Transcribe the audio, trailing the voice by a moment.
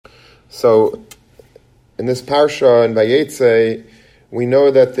So, in this parsha in Vayetze, we know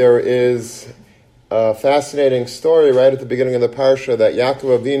that there is a fascinating story right at the beginning of the parsha that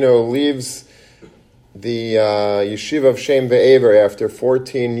Yaakov Avinu leaves the yeshiva of Shem Ve'ever after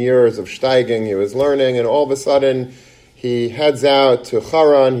 14 years of steiging. He was learning, and all of a sudden he heads out to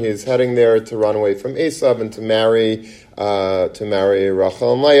Haran. He's heading there to run away from Esav and to marry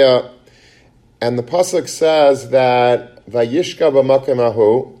Rachel and Leah. And the pasuk says that Vayishka b'makom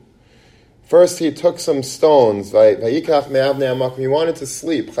ahu. First, he took some stones. Vayikach me'avnei hamakom. He wanted to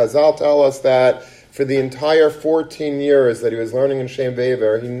sleep. Chazal tell us that for the entire 14 years that he was learning in Shem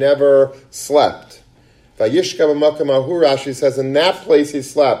Ve'ever, he never slept. Vayishka b'makom ahu, Rashi says, in that place he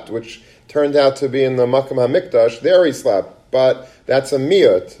slept, which turned out to be in the Makom HaMikdash. There he slept, but that's a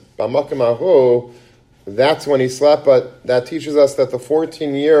miyut. B'makom ahu, that's when he slept, but that teaches us that the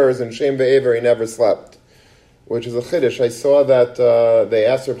 14 years in Shem Ve'ever he never slept, which is a chiddush. I saw that they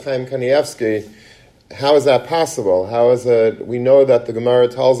asked Reb Chaim Kanievsky, how is that possible? How is it? We know that the Gemara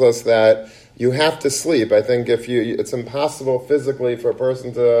tells us that you have to sleep. I think it's impossible physically for a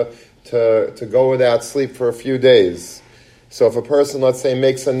person to go without sleep for a few days. So if a person, let's say,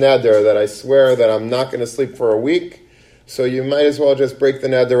 makes a neder that I swear that I'm not going to sleep for a week, so you might as well just break the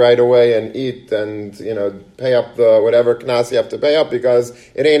neder right away and eat and, pay up the whatever knas you have to pay up, because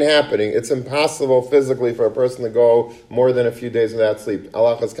it ain't happening. It's impossible physically for a person to go more than a few days without sleep.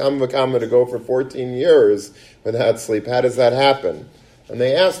 Alachas kam v'kama to go for 14 years without sleep. How does that happen? And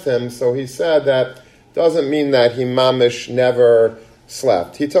they asked him, so he said that doesn't mean that he mamish never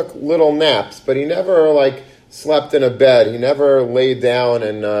slept. He took little naps, but he never slept in a bed. He never laid down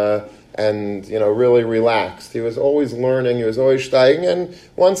and really relaxed. He was always learning. He was always steiging, and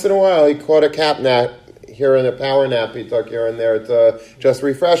once in a while he caught a cap nap here and a power nap he took here and there to just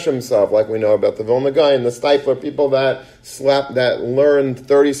refresh himself, like we know about the Vilna Gaon and the Steipler, people that slept, that learned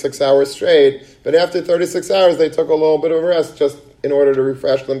 36 hours straight, but after 36 hours they took a little bit of rest just in order to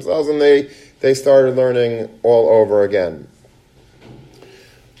refresh themselves, and they started learning all over again.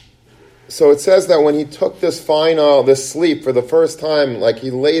 So it says that when he took this sleep for the first time, like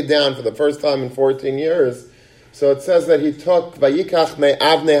he laid down for the first time in 14 years, so it says that he took Vayikach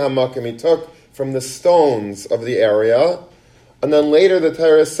me'avnei hamakom, he took from the stones of the area, and then later the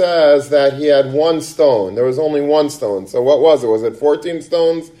Torah says that he had one stone. There was only one stone. So what was it? Was it 14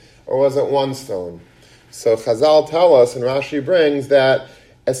 stones or was it one stone? So Chazal tell us, and Rashi brings, that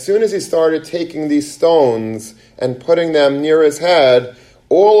as soon as he started taking these stones and putting them near his head,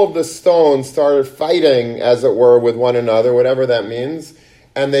 all of the stones started fighting, as it were, with one another, whatever that means.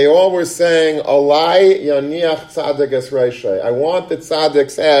 And they all were saying, Alai yaniach tzaddik es reishai. I want the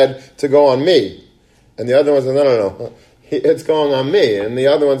tzaddik's head to go on me. And the other one said, no. It's going on me. And the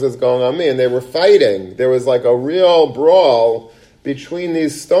other one says, it's going on me. And they were fighting. There was like a real brawl between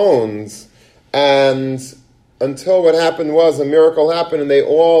these stones. And until what happened was a miracle happened, and they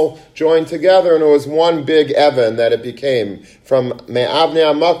all joined together, and it was one big Evan that it became. From Me'avnei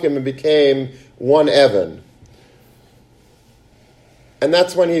hamakom, it became one Evan. And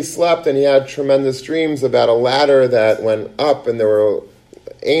that's when he slept, and he had tremendous dreams about a ladder that went up, and there were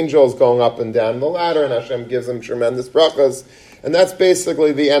angels going up and down the ladder, and Hashem gives him tremendous brachas. And that's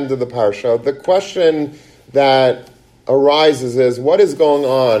basically the end of the parsha. The question that arises is, what is going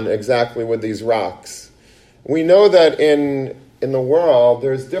on exactly with these rocks? We know that in the world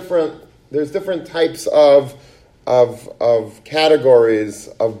there's different types of categories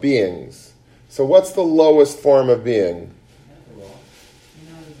of beings. So what's the lowest form of being?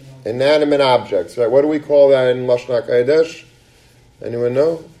 Inanimate objects, right? What do we call that in Lashon HaKodesh? Anyone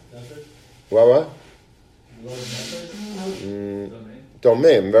know? What?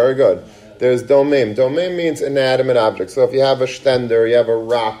 Domim, very good. There's domim. Domim means inanimate objects. So if you have a stender, you have a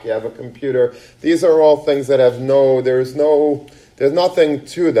rock, you have a computer, these are all things that have there's nothing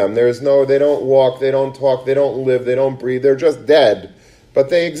to them. They don't walk, they don't talk, they don't live, they don't breathe, they're just dead.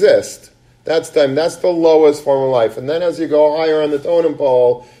 But they exist. That's them. That's the lowest form of life. And then as you go higher on the totem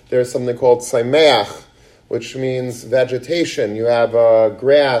pole, there's something called sameach, which means vegetation. You have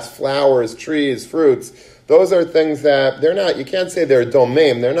grass, flowers, trees, fruits. Those are things that you can't say they're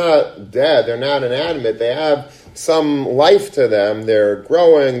domim. They're not dead. They're not inanimate. They have some life to them. They're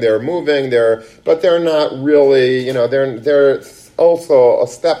growing, they're moving, but they're not really, they're also a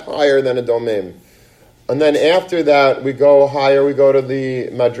step higher than a domim. And then after that, we go higher, we go to the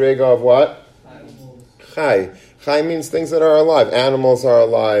madrega of what? Chai. Chai means things that are alive. Animals are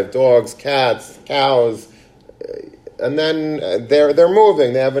alive, dogs, cats, cows. And then they're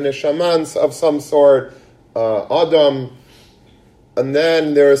moving. They have an neshaman of some sort, Adam. And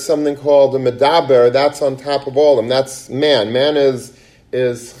then there is something called a medaber. That's on top of all of them. That's man. Man is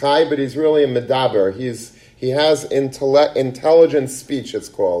is chai, but he's really a medaber. He has intelligent speech, it's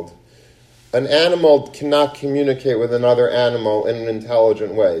called. An animal cannot communicate with another animal in an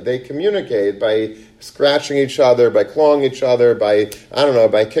intelligent way. They communicate by scratching each other, by clawing each other, by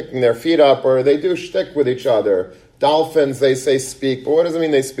kicking their feet up, or they do shtick with each other. Dolphins, they say speak, but what does it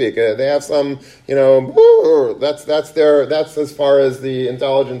mean they speak? They have some, that's as far as the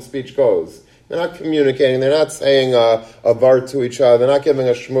intelligent speech goes. They're not communicating. They're not saying a var to each other. They're not giving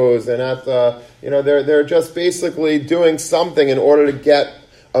a shmooze. They're not, they're just basically doing something in order to get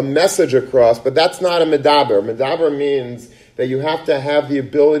a message across. But that's not a medaber. Medaber means that you have to have the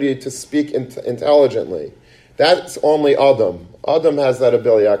ability to speak intelligently. That's only Adam. Adam has that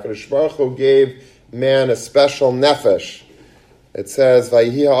ability. HaKadosh Baruch Hu gave man a special nefesh. It says,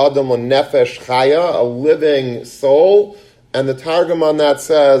 Vayihi Adam nefesh chaya, a living soul. And the Targum on that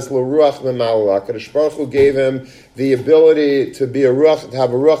says, L'ruach v'malala. HaKadosh Baruch Hu gave him the ability to be a ruach, to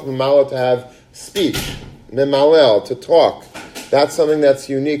have a ruach v'malala, to have speech, mimalel, to talk. That's something that's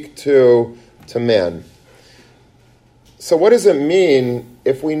unique to man. So what does it mean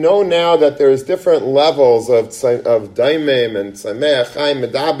if we know now that there's different levels of daimim and sameach, chaim,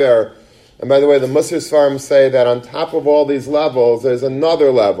 medaber? And by the way, the Musar Sfarim say that on top of all these levels, there's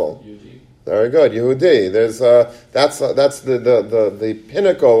another level. Very good, Yehudi. That's the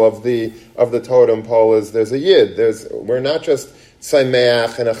pinnacle of the totem pole. Is there's a yid. We're not just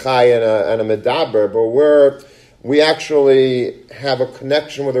sameach and a chai and a medaber, but we actually have a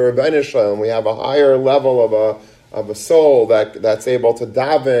connection with the Rebbeinu Shalom. We have a higher level of a soul that's able to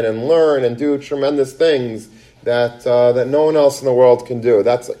daven and learn and do tremendous things that no one else in the world can do.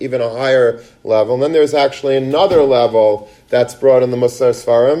 That's even a higher level. And then there's actually another level that's brought in the Musar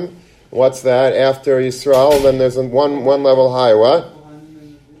Sfarim. What's that? After Yisrael, then there's one level higher. What?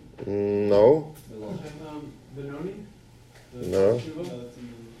 No. No.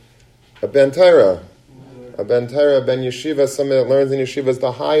 A Ben Torah. A Ben Torah, a Ben Yeshiva, somebody that learns in Yeshiva is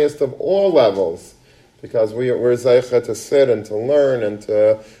the highest of all levels, because we're zeicha to sit and to learn and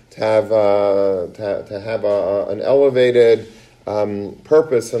to have an elevated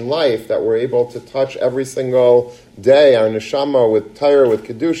purpose in life that we're able to touch every single day. Our neshama with Torah, with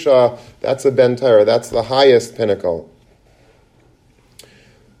kedusha, that's a Ben Torah. That's the highest pinnacle.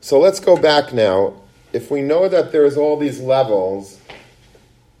 So let's go back now. If we know that there's all these levels,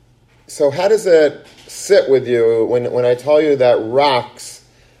 so how does it sit with you when I tell you that rocks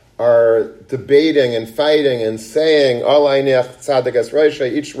are debating and fighting and saying,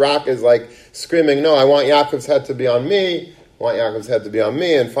 each rock is like screaming, no, I want Yaakov's head to be on me, I want Yaakov's head to be on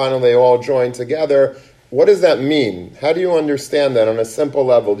me, and finally they all join together. What does that mean? How do you understand that on a simple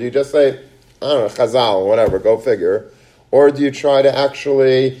level? Do you just say, I don't know, Chazal, whatever, go figure? Or do you try to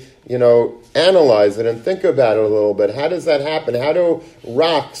actually, analyze it and think about it a little bit? How does that happen? How do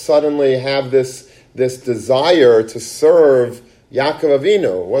rocks suddenly have this desire to serve Yaakov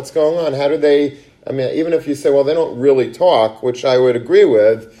Avinu? What's going on? How do they, even if you say, well, they don't really talk, which I would agree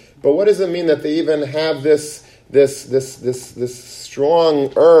with, but what does it mean that they even have this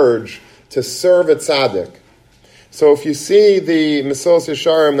strong urge to serve a tzaddik? So if you see the Mesillas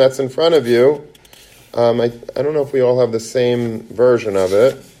Yesharim that's in front of you, I don't know if we all have the same version of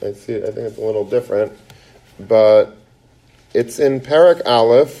it. I think it's a little different, but it's in Parak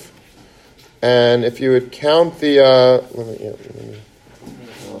Aleph, and if you would count the,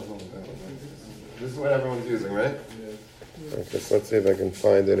 this is what everyone's using, right? Okay, so let's see if I can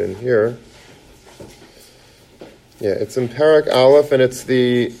find it in here. Yeah, it's in Parak Aleph, and it's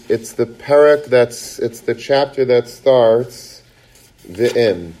the parak it's the chapter that starts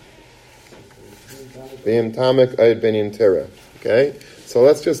V'im Tamek Ayid Ben Yintira. Okay, so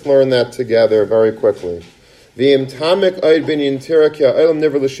let's just learn that together very quickly. V'im Tamek Ayid Ben Yintira Ki Ha'olam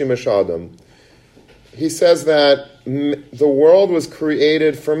Niver L'Shimash Adam. He says that the world was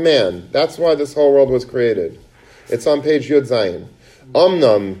created for man. That's why this whole world was created. It's on page Yud Zayin.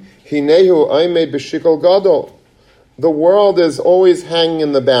 Omnam Hinehu Aymed B'Shikol Gadol. The world is always hanging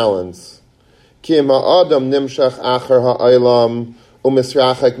in the balance. Ki Ha'adam Nimshach Acher Ha'olam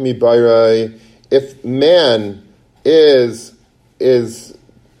U'Misrachek Mibayrai. If man is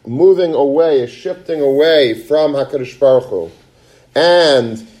moving away, is shifting away from HaKadosh Baruch Hu,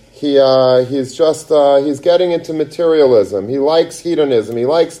 and he's getting into materialism, he likes hedonism, he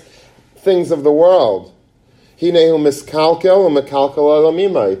likes things of the world. Hinehu miskalkel u'mekalkel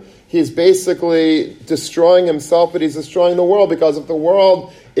alamimai. He's basically destroying himself, but he's destroying the world, because if the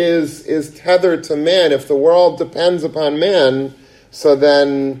world is tethered to man, if the world depends upon man, so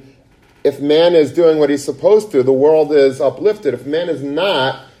then if man is doing what he's supposed to, the world is uplifted. If man is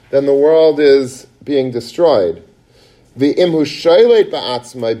not, then the world is being destroyed. V'imhu shoylet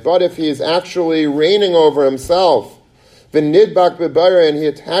ba'atzmai, but if he is actually reigning over himself, v'nidbak b'bayra, and he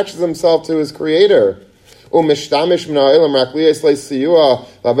attaches himself to his creator, u'mishtamish min ha'olam rak liyas le'siyua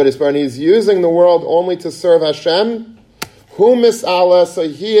la'avodas bara, and he's using the world only to serve Hashem, hu mis'ala, so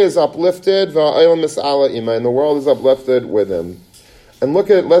he is uplifted, v'ha'olam mis'ala ima, and the world is uplifted with him. And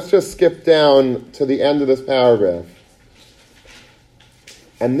let's just skip down to the end of this paragraph.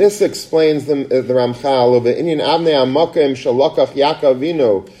 And this explains the Ramchal of the Inyan Avnei Hamakim Shalakach Yaakov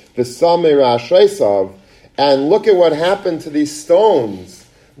Avinu V'Samei Ra'ashreisav, and look at what happened to these stones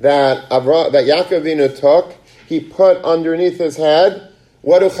that Yaakov Avinu took. He put underneath his head.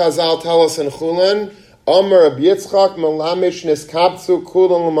 What do Chazal tell us in Chulin? Amar Rabbi Yitzchak Melamish Niskabtzu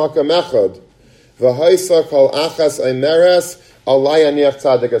Kulam L'Makam Echad V'Haisa Kol Achas Eimeres Alay Aniach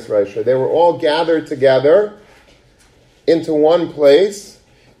Tzadik Es Reisha. They were all gathered together into one place,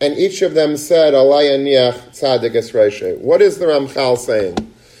 and each of them said, Alay Aniach Tzadik Es Reisha. What is the Ramchal saying?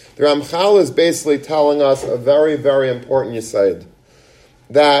 The Ramchal is basically telling us a very, very important yesod,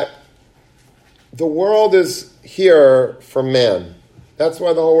 that the world is here for man. That's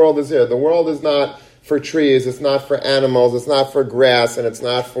why the whole world is here. The world is not for trees, it's not for animals, it's not for grass, and it's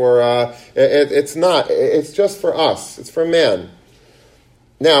not for, it's just for us. It's for man.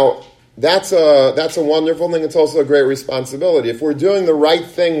 Now, that's a wonderful thing. It's also a great responsibility. If we're doing the right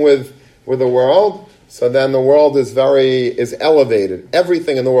thing with the world, so then the world is elevated.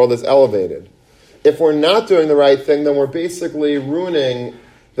 Everything in the world is elevated. If we're not doing the right thing, then we're basically ruining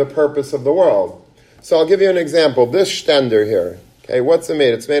the purpose of the world. So I'll give you an example. This stender here, okay, what's it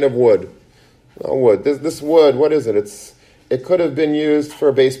made? It's made of wood. No, wood. This wood, what is it? It could have been used for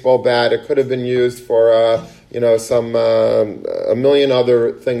a baseball bat. It could have been used for a million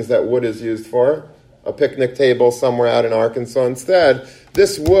other things that wood is used for. A picnic table somewhere out in Arkansas. Instead,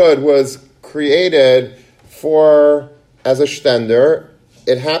 this wood was created as a stender.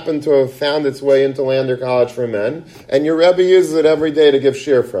 It happened to have found its way into Lander College for Men, and your Rebbe uses it every day to give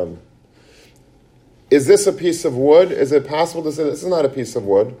shir from. Is this a piece of wood? Is it possible to say this is not a piece of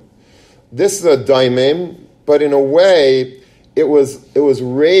wood? This is a daimim, but in a way, it was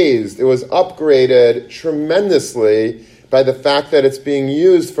raised, it was upgraded tremendously by the fact that it's being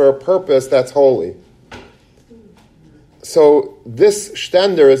used for a purpose that's holy. So this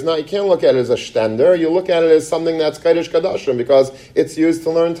stender is not, you can't look at it as a stender, you look at it as something that's Kodesh Kadashim, because it's used to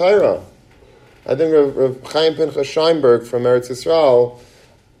learn Torah. I think Rav Chaim Pinchas Scheinberg from Eretz Yisrael,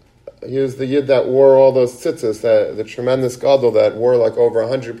 he was the yid that wore all those tzitzis, the tremendous gadol that wore like over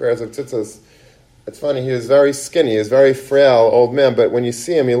 100 pairs of tzitzis. It's funny, he was very skinny, he was a very frail old man, but when you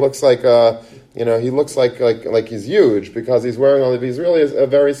see him, he looks like he looks like he's huge, because he's wearing all of, he's really a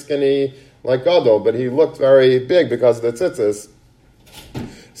very skinny, like gadol, but he looked very big because of the tzitzis.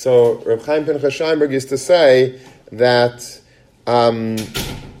 So Reb Chaim Pinchas Scheinberg used to say that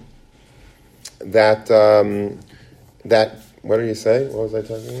what did he say? What was I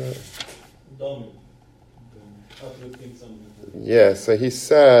talking about? Yeah, so he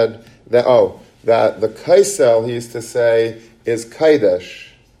said that the kaisel, he used to say, is kaidesh.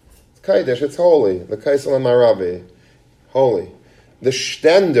 It's kaidesh, it's holy. The kaisel and maravi, holy. The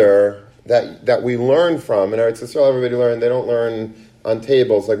stender that we learn from, in Eretz Yisrael, everybody learn. They don't learn on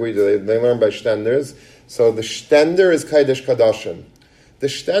tables like we do. They learn by stenders. So the stender is kaidesh kadashim. The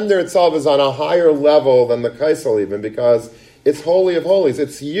stender itself is on a higher level than the kaisel even, because it's holy of holies.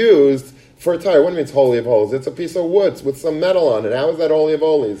 It's used for Torah. What do you mean it's holy of holies? It's a piece of wood with some metal on it. How is that holy of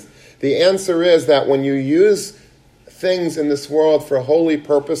holies? The answer is that when you use things in this world for holy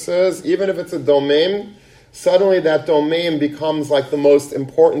purposes, even if it's a domain, suddenly that domain becomes like the most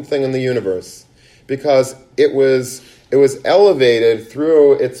important thing in the universe, because it was elevated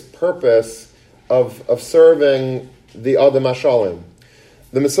through its purpose of serving the Adam Hashalim.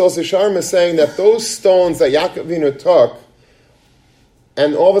 The Mesilas Yesharim is saying that those stones that Yaakov Avinu took,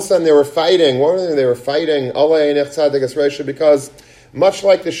 and all of a sudden they were fighting. What were they? They were fighting Alay Aniach Tzadik Es Reisha, because much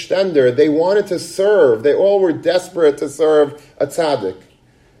like the stender, they wanted to serve. They all were desperate to serve a tzaddik.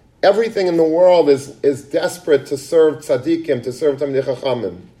 Everything in the world is desperate to serve tzaddikim, to serve Talmidei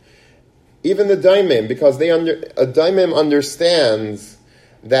Chachamim. Even the daimim, because a daimim understands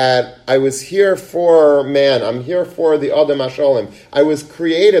that I was here for man, I'm here for the Adam Hashalim. I was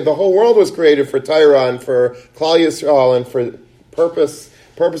created, the whole world was created for Torah and for Klal Yisrael and for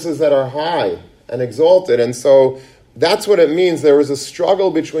purposes that are high and exalted. And so that's what it means. There was a struggle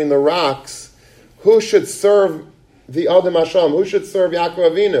between the rocks. Who should serve the Adam Hashem? Who should serve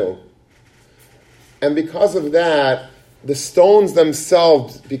Yaakov Avinu? And because of that, the stones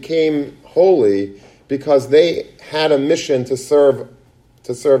themselves became holy because they had a mission to serve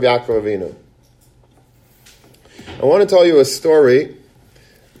Yaakov Avinu. I want to tell you a story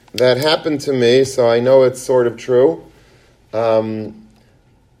that happened to me, so I know it's sort of true. So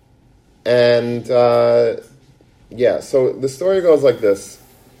the story goes like this.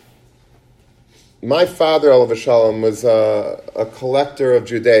 My father, Olav Shalom, was a collector of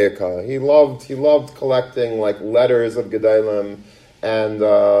Judaica. He loved collecting like letters of Gedalim and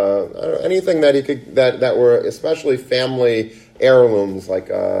anything that he could that were especially family heirlooms. Like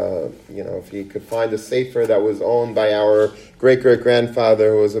if he could find a sefer that was owned by our great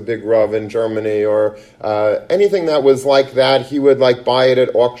grandfather who was a big rav in Germany, or anything that was like that, he would like buy it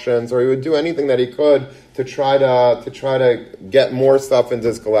at auctions, or he would do anything that he could to try to get more stuff into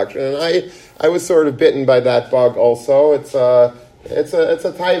his collection. And I was sort of bitten by that bug also. It's a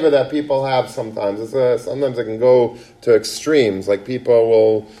taiva that people have sometimes. Sometimes it can go to extremes. Like people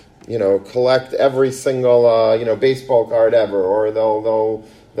will, collect every single, baseball card ever, or they'll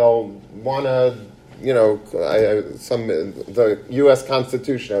want to, the U.S.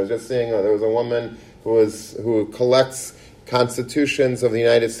 Constitution. I was just seeing there was a woman who collects constitutions of the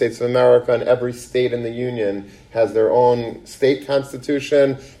United States of America, and every state in the Union has their own state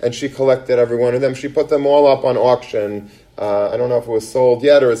constitution, and she collected every one of them. She put them all up on auction. I don't know if it was sold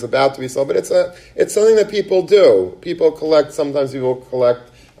yet or is about to be sold, but it's something that people do. People collect. Sometimes people collect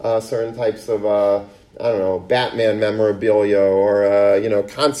certain types of Batman memorabilia, or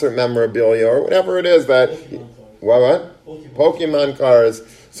concert memorabilia, or whatever it is that Pokemon cards.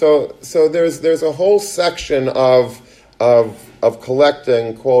 So there's a whole section of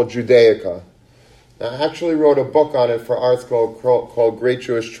collecting called Judaica. I actually wrote a book on it for Art School called Great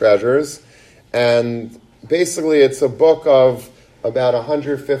Jewish Treasures, and basically it's a book of about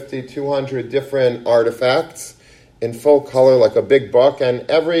 150, 200 different artifacts in full color, like a big book, and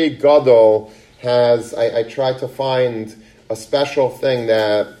every gadol has, I tried to find a special thing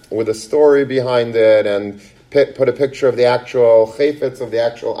that, with a story behind it, and put a picture of the actual chayfetz, of the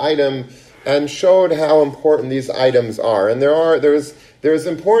actual item, and showed how important these items are. And there's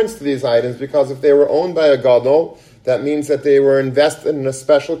importance to these items because if they were owned by a gadol, that means that they were invested in a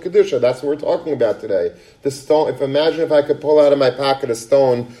special kedusha. That's what we're talking about today. The stone. Imagine if I could pull out of my pocket a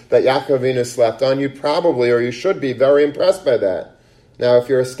stone that Yaakov Avinu slept on, you probably, or you should be, very impressed by that. Now, if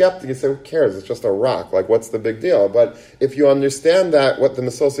you're a skeptic, you say, who cares? It's just a rock. Like, what's the big deal? But if you understand that what the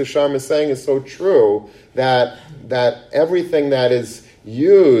Mesos Yesharim is saying is so true, that everything that is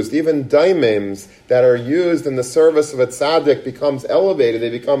used, even daimems that are used in the service of a tzaddik, becomes elevated, they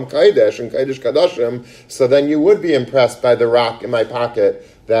become kaidesh and kaidesh kadashim, so then you would be impressed by the rock in my pocket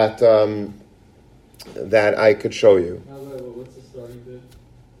that I could show you. What's the starting bit?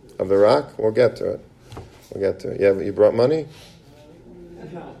 Of the rock? We'll get to it. Yeah, you brought money?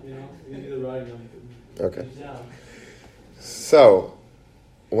 You do the writing. Okay. So,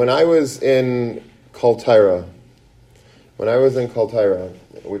 when I was in Kol Torah,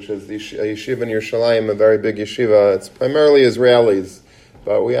 which is the yeshiva in Yerushalayim, a very big yeshiva, it's primarily Israelis,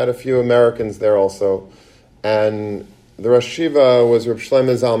 but we had a few Americans there also. And the Rosh Yeshiva was Reb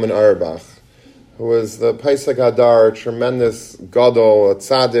Shlomo Zalman Auerbach, who was the Paisek Hadar, tremendous gadol, a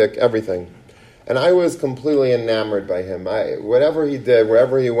tzaddik, everything. And I was completely enamored by him. Whatever he did,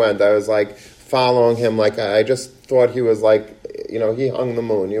 wherever he went, I was like following him. Like I just thought he was like, he hung the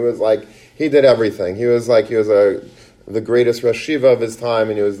moon. He was like, he did everything. He was the greatest Rosh Yeshiva of his time,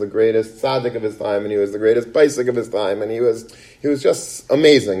 and he was the greatest tzaddik of his time, and he was the greatest paisik of his time, and he was just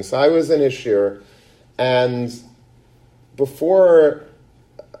amazing. So I was in his shir, and before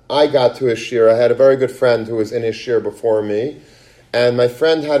I got to his shir, I had a very good friend who was in his shir before me, and my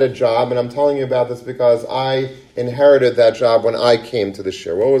friend had a job, and I'm telling you about this because I inherited that job when I came to the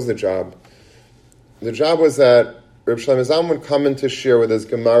shir. What was the job? The job was that Reb Shlomo Zalman would come into shir with his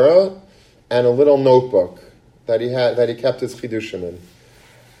Gemara and a little notebook that he kept his chidushim in.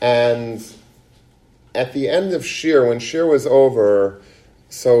 And at the end of shir, when shir was over,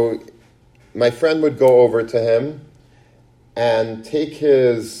 so my friend would go over to him and take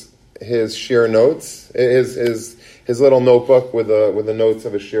his shir notes, his little notebook with the notes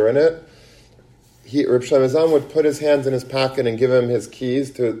of a shir in it. Reb Shlomo Zalman would put his hands in his pocket and give him his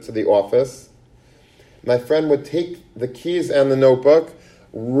keys to the office. My friend would take the keys and the notebook,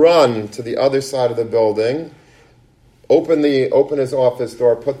 run to the other side of the building, open his office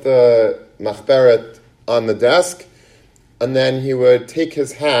door, put the machberet on the desk, and then he would take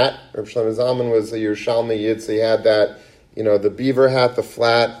his hat. Reb Shlomo Zalman was a Yerushalmi Yid, so he had that, the beaver hat, the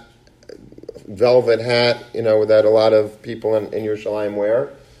flat velvet hat, that a lot of people in Yerushalayim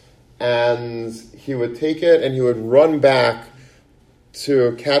wear. And he would take it and he would run back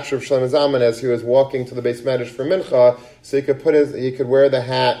to catch Reb Shlomo Zalman as he was walking to the Beis Medrash for Mincha, so he could wear the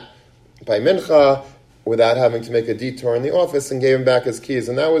hat by Mincha, without having to make a detour in the office, and gave him back his keys.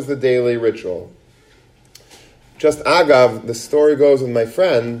 And that was the daily ritual. Just agav, the story goes with my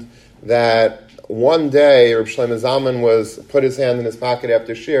friend that one day Reb Shlomo Zalman put his hand in his pocket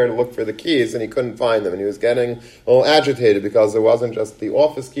after shir to look for the keys, and he couldn't find them. And he was getting a little agitated because it wasn't just the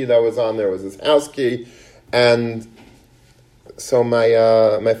office key that was on there, it was his house key. And so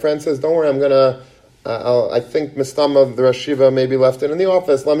my friend says, don't worry, I'm going to, I think Mistama, the Rosh Yeshiva, maybe left it in the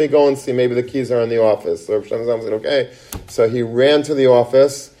office. Let me go and see, maybe the keys are in the office. So Reb Shlomo Zalman said, okay. So he ran to the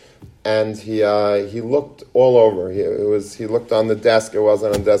office, and he looked all over. He looked on the desk. It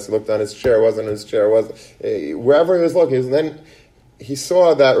wasn't on the desk. He looked on his chair. It wasn't on his chair. It wasn't wherever he was looking. And then he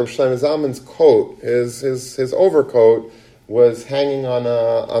saw that Reb Shlomo Zalman's coat, his overcoat, was hanging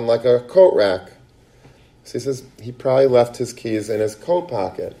on like a coat rack. So he says he probably left his keys in his coat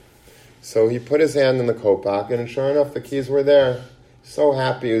pocket. So he put his hand in the coat pocket, and sure enough, the keys were there. So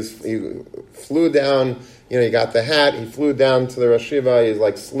happy. He flew down. He got the hat, he flew down to the Rosh Yeshiva, he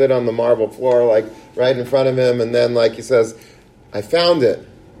like slid on the marble floor, like right in front of him, and then he says, I found it.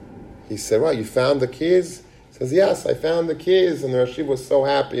 He said, what, you found the keys? He says, yes, I found the keys. And the Rosh Yeshiva was so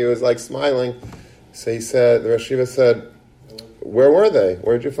happy, he was like smiling. So the Rosh Yeshiva said, where were they?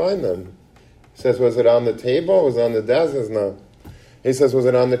 Where'd you find them? He says, was it on the table? Was it on the desk? He says, no. He says, was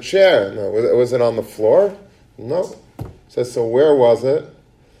it on the chair? No. Was it on the floor? No. He says, so where was it?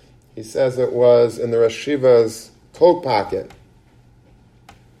 He says it was in the Rosh Yeshiva's coat pocket.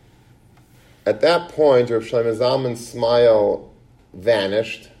 At that point, Reb Shlomo Zalman's smile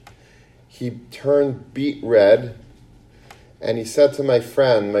vanished. He turned beet red, and he said to my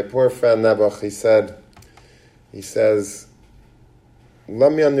friend, my poor friend Nebuch, he says,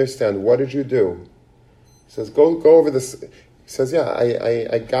 let me understand, what did you do? He says, go over this. He says, yeah,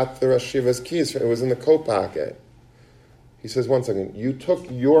 I got the Rosh Yeshiva's keys. It was in the coat pocket. He says, one second, you took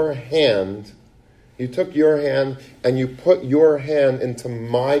your hand and you put your hand into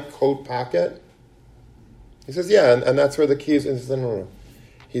my coat pocket? He says, yeah, and that's where the keys, and he says, no.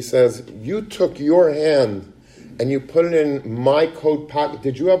 He says, you took your hand and you put it in my coat pocket.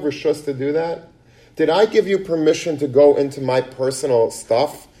 Did you have reshus to do that? Did I give you permission to go into my personal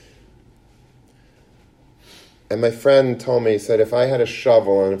stuff? And my friend told me, he said, if I had a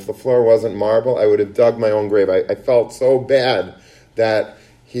shovel and if the floor wasn't marble, I would have dug my own grave. I felt so bad that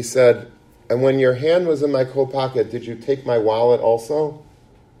he said, and when your hand was in my coat pocket, did you take my wallet also?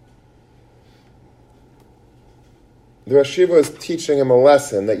 The Rosh Yeshiva was teaching him a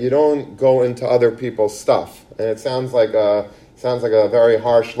lesson that you don't go into other people's stuff. And it sounds like a very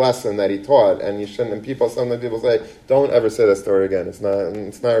harsh lesson that he taught, and you shouldn't. And sometimes people say, don't ever say that story again. It's not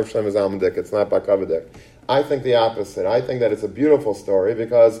Rav Shlomo Zalman, it's not Bakavidik. I think the opposite. I think that it's a beautiful story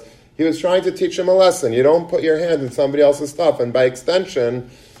because he was trying to teach him a lesson. You don't put your hand in somebody else's stuff. And by extension,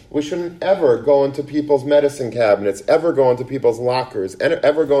 we shouldn't ever go into people's medicine cabinets, ever go into people's lockers,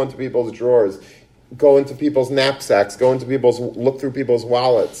 ever go into people's drawers, go into people's knapsacks, look through people's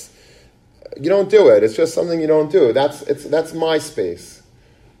wallets. You don't do it. It's just something you don't do. That's my space.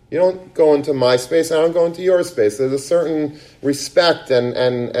 You don't go into my space, and I don't go into your space. There's a certain respect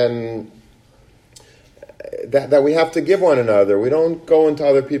and that we have to give one another. We don't go into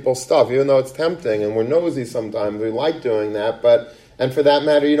other people's stuff, even though it's tempting, and we're nosy sometimes. We like doing that, and for that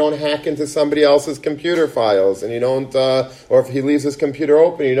matter, you don't hack into somebody else's computer files, and you don't, or if he leaves his computer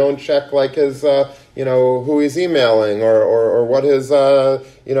open, you don't check like his, who he's emailing, or what his,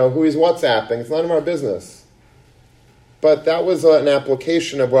 who he's WhatsApping. It's none of our business. But that was an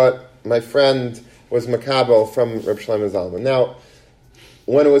application of what my friend was makabel from Reb Shlomo Zalman. Now,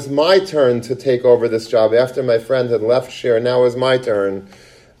 when it was my turn to take over this job, after my friend had left Shir, now it was my turn.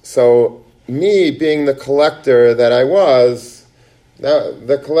 So, me being the collector that I was,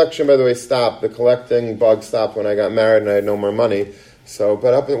 the collection, by the way, stopped. The collecting bug stopped when I got married and I had no more money. So,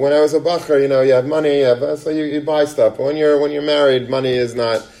 but when I was a bacher, you have money, so you buy stuff. But when you're married, money is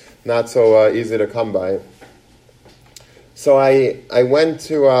not so easy to come by. So I went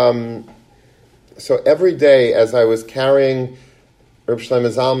to, so every day as I was carrying Reb Shlomo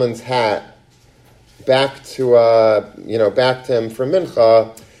Zalman's hat back to him for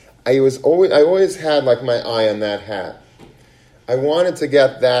mincha, I always had like my eye on that hat. I wanted to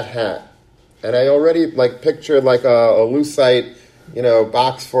get that hat, and I already pictured like a lucite,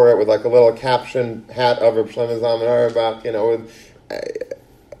 box for it with like a little caption hat of Reb Shlomo Zalman Auerbach,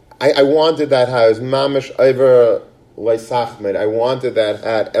 I wanted that hat. It was mamish over leisachmed. I wanted that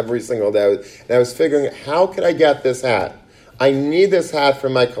hat every single day, and I was figuring, how could I get this hat? I need this hat for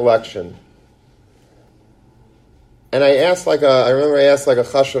my collection. And I remember I asked a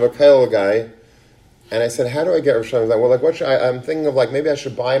chashav akel guy, and I said, how do I get Rosh Hashanah? Well, I'm thinking of maybe I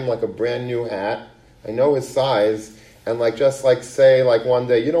should buy him a brand new hat, I know his size, and just say one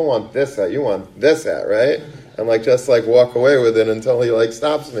day, you don't want this hat, you want this hat, right? And just walk away with it until he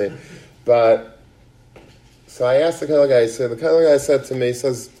stops me. But so I asked the Kollel guy. So the Kollel guy said to me, he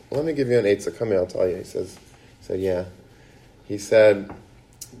says, "Let me give you an eitzah. Come here, I'll tell you." He said, "Yeah." He says,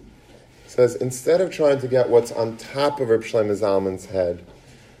 instead of trying to get what's on top of Reb Shlomo Zalman's head,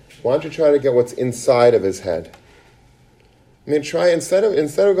 why don't you try to get what's inside of his head? I mean, try instead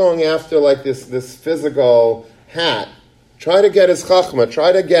of going after this physical hat, try to get his chachma.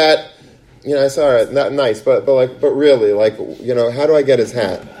 Try to get, I said, all right, not nice, but really, how do I get his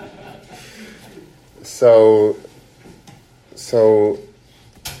hat? So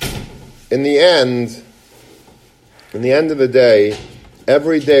in the end of the day,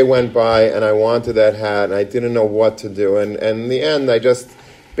 every day went by, and I wanted that hat, and I didn't know what to do, and in the end, I just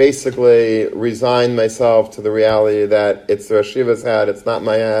basically resigned myself to the reality that it's the Rosh Yeshiva's hat, it's not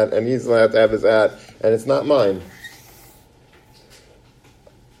my hat, and he's allowed to have his hat, and it's not mine.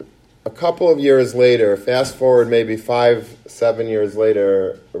 A couple of years later, fast forward maybe 5-7 years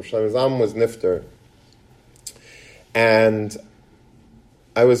later, Rosh Shlomo Zalman was nifter, and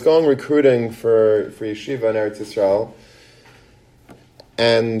I was going recruiting for yeshiva in Eretz Yisrael,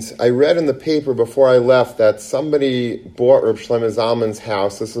 and I read in the paper before I left that somebody bought Reb Shlomo Zalman's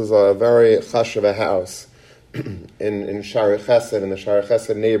house. This was a very chashuva house in Sha'arei Chesed, in the Sha'arei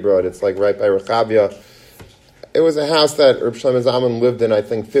Chesed neighborhood. It's right by Rechavia. It was a house that Reb Shlomo Zalman lived in, I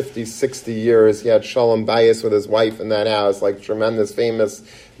think, 50, 60 years. He had shalom bayis with his wife in that house, tremendous, famous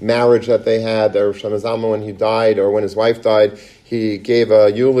marriage that they had. Reb Shlomo Zalman, when he died, or when his wife died, he gave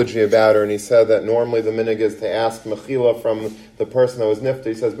a eulogy about her, and he said that normally the minhag is to ask mechila from the person that was nifter.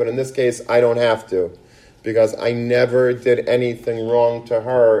 He says, but in this case, I don't have to, because I never did anything wrong to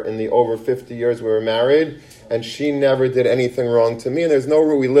her in the over 50 years we were married, and she never did anything wrong to me, and there's no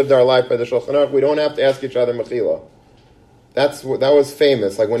rule. We lived our life by the Shulchan Aruch. We don't have to ask each other mechila. That was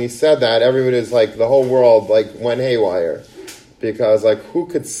famous. When he said that, everybody was the whole world went haywire, because who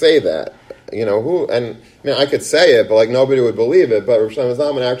could say that? Who? And I could say it, but nobody would believe it. But Reb Shlomo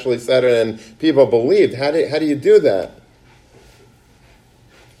Zalman actually said it, and people believed. How do you do that?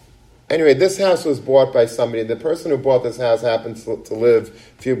 Anyway, this house was bought by somebody. The person who bought this house happens to live a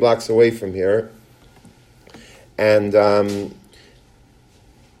few blocks away from here, and I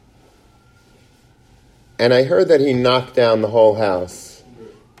heard that he knocked down the whole house.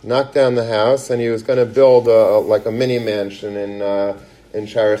 Knocked down the house, and he was going to build a mini mansion in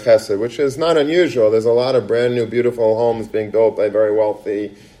Sha'arei Chesed, which is not unusual. There's a lot of brand new, beautiful homes being built by very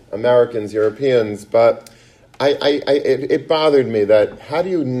wealthy Americans, Europeans, but it bothered me that how do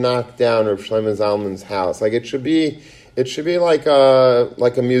you knock down Reb Shlomo Zalman's house? It should be like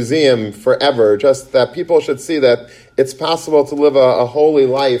a museum forever, just that people should see that it's possible to live a holy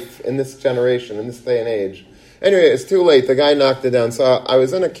life in this generation, in this day and age. Anyway, it's too late. The guy knocked it down. So I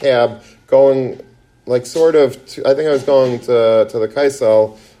was in a cab going I think I was going to the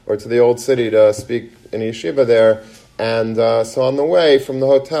Kaisel, or to the old city, to speak in yeshiva there, and so on the way from the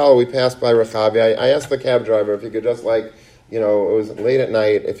hotel, we passed by Rechavia. I asked the cab driver if he could just it was late at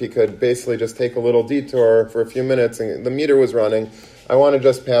night, if he could basically just take a little detour for a few minutes, and the meter was running. I want to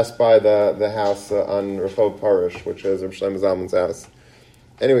just pass by the house on Rehov Parish, which is Reb Shlomo Zalman's house.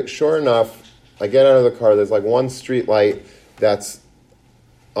 Anyway, sure enough, I get out of the car, there's one street light that's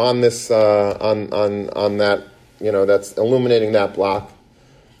on this, on that, that's illuminating that block.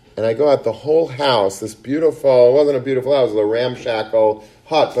 And I go out, the whole house, this beautiful, it wasn't a beautiful house, it was a ramshackle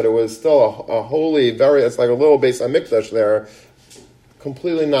hut, but it was still a holy, it's like a little Beis HaMikdash there,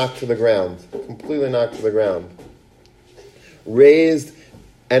 completely knocked to the ground. Raised,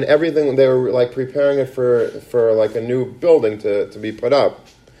 and everything, they were preparing it for a new building to be put up.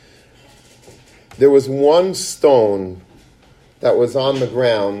 There was one stone that was on the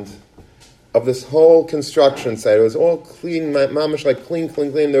ground of this whole construction site. It was all clean, mamish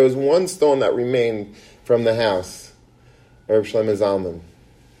clean. There was one stone that remained from the house, Reb Shlomo Zalman.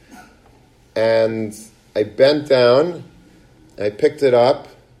 And I bent down, I picked it up,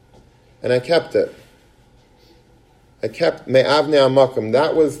 and I kept it. I kept Me'avnei HaMakom.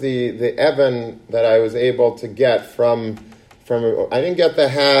 That was the Evan that I was able to get from I didn't get the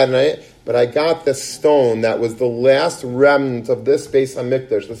hat, but I got the stone that was the last remnant of this Beis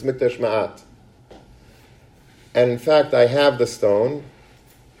HaMikdash, this Mikdash Ma'at. And in fact, I have the stone.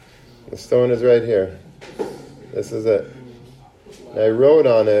 The stone is right here. This is it. And I wrote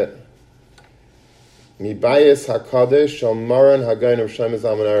on it, Mibayis HaKadosh Shel Maran Hagayin of Shlomo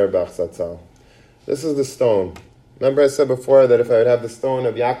Zalman Auerbach Zatzal. This is the stone. Remember I said before that if I would have the stone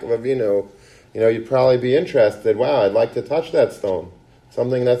of Yaakov Avinu, you'd probably be interested. Wow, I'd like to touch that stone.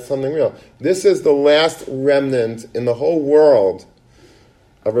 something that's something real. This is the last remnant in the whole world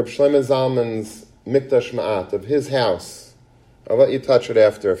of Reb Shlomo Zalman's Mikdash Ma'at, of his house. I'll let you touch it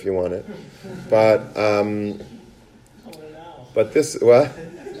after if you want it. But this, what?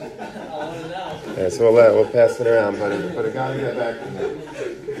 Yeah, so we'll pass it around, but it got to get back to me.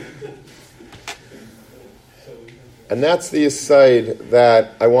 And that's the aside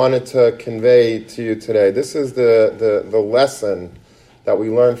that I wanted to convey to you today. This is the lesson that we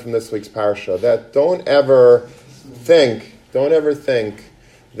learned from this week's parsha. That don't ever think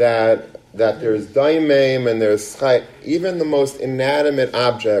that there's daimim and there's chai. Even the most inanimate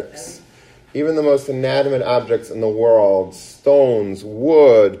objects in the world, stones,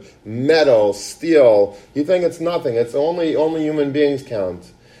 wood, metal, steel, you think it's nothing. It's only human beings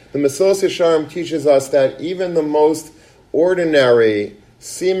count. The Mesilas Yesharim teaches us that even the most ordinary,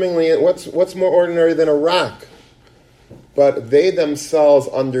 seemingly, what's more ordinary than a rock? But they themselves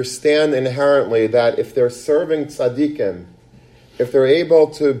understand inherently that if they're serving tzaddikim, if they're able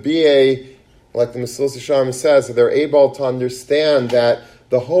to be like the Mesilas Yesharim says, if they're able to understand that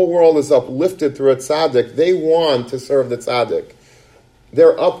the whole world is uplifted through a tzaddik, they want to serve the tzaddik.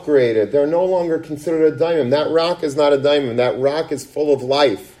 They're upgraded. They're no longer considered a daimon. That rock is not a daimon. That rock is full of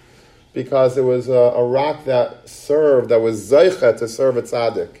life because it was a rock that was zeicha to serve a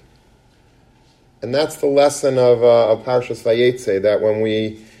tzaddik. And that's the lesson of Parshas Vayetze, that when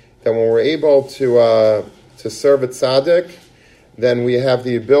we're able to serve a tzaddik, then we have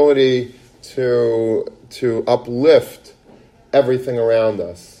the ability to uplift everything around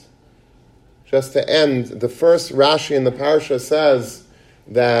us. Just to end, the first Rashi in the Parsha says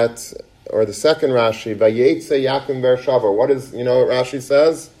that, or the second Rashi, Vayetze Yakim Bershavar. What Rashi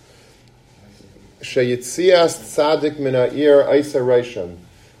says? Sheyitzias Tzadik Min Ha'ir Eisa Reishim.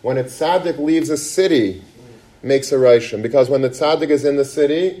 When a tzaddik leaves a city, makes a reishim. Because when the tzaddik is in the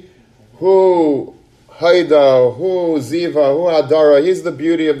city, who Haida, who Ziva, who Adara, he's the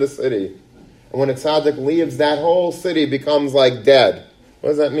beauty of the city. And when a tzaddik leaves, that whole city becomes like dead. What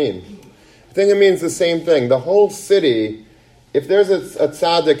does that mean? I think it means the same thing. The whole city, if there's a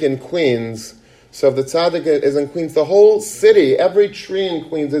tzaddik in Queens, so if the tzaddik is in Queens, the whole city, every tree in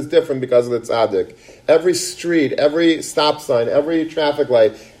Queens is different because of the tzaddik. Every street, every stop sign, every traffic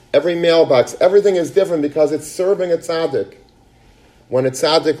light, every mailbox, everything is different because it's serving a tzaddik. When a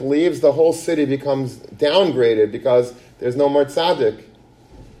tzaddik leaves, the whole city becomes downgraded because there's no more tzaddik.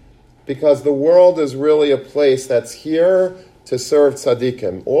 Because the world is really a place that's here to serve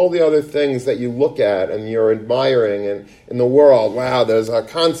tzaddikim. All the other things that you look at and you're admiring in the world, wow, there's a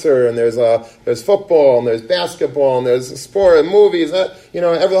concert and there's football and there's basketball and there's sport and movies. The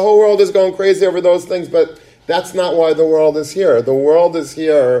whole world is going crazy over those things, but that's not why the world is here. The world is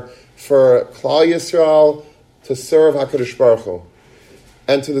here for Klal Yisrael to serve HaKadosh Baruch Hu.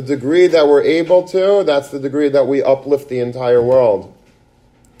 And to the degree that we're able to, that's the degree that we uplift the entire world.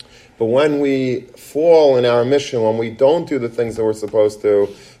 But when we fall in our mission, when we don't do the things that we're supposed to,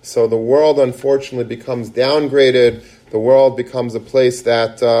 so the world unfortunately becomes downgraded. The world becomes a place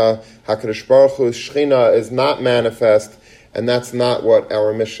that HaKadosh Baruch Hu's Shechina is not manifest, and that's not what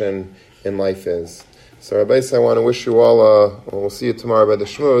our mission in life is. So Rabbi, I want to wish you all, we'll see you tomorrow by the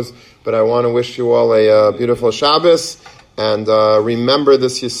Shmuz, but I want to wish you all a beautiful Shabbos, and remember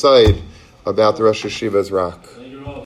this Yesod about the Rosh Yeshiva's rock.